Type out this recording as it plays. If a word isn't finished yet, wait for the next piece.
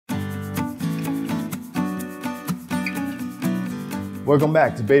Welcome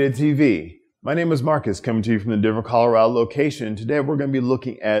back to b8ta TV. My name is Marcus, coming to you from the Denver, Colorado location. Today we're going to be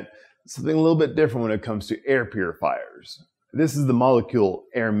looking at something a little bit different when it comes to air purifiers. This is the Molekule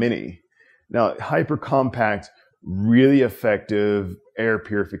Air Mini. Now, hyper compact, really effective air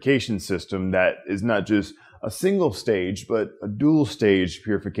purification system that is not just a single stage, but a dual stage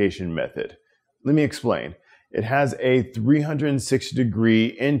purification method. Let me explain. It has a 360-degree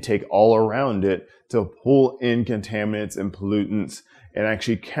intake all around it to pull in contaminants and pollutants and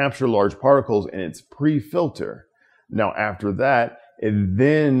actually capture large particles in its pre-filter. Now, after that, it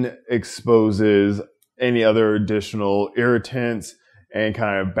then exposes any other additional irritants and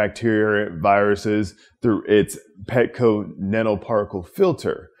kind of bacteria, viruses through its PECO nanoparticle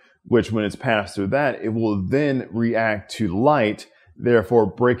filter, which when it's passed through that, it will then react to light, therefore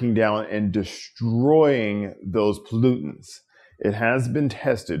breaking down and destroying those pollutants. It has been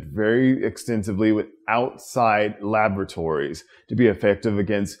tested very extensively with outside laboratories to be effective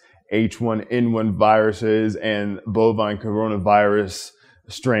against H1N1 viruses and bovine coronavirus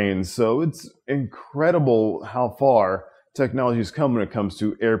strains. So it's incredible how far technology has come when it comes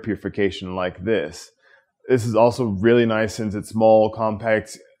to air purification like this. This is also really nice since its small,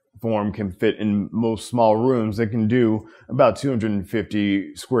 compact form can fit in most small rooms. It can do about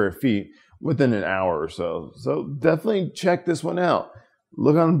 250 square feet within an hour or so. So definitely check this one out.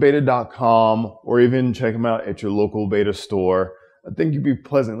 Look on b8ta.com or even check them out at your local b8ta store. I think you'd be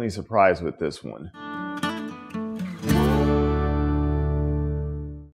pleasantly surprised with this one.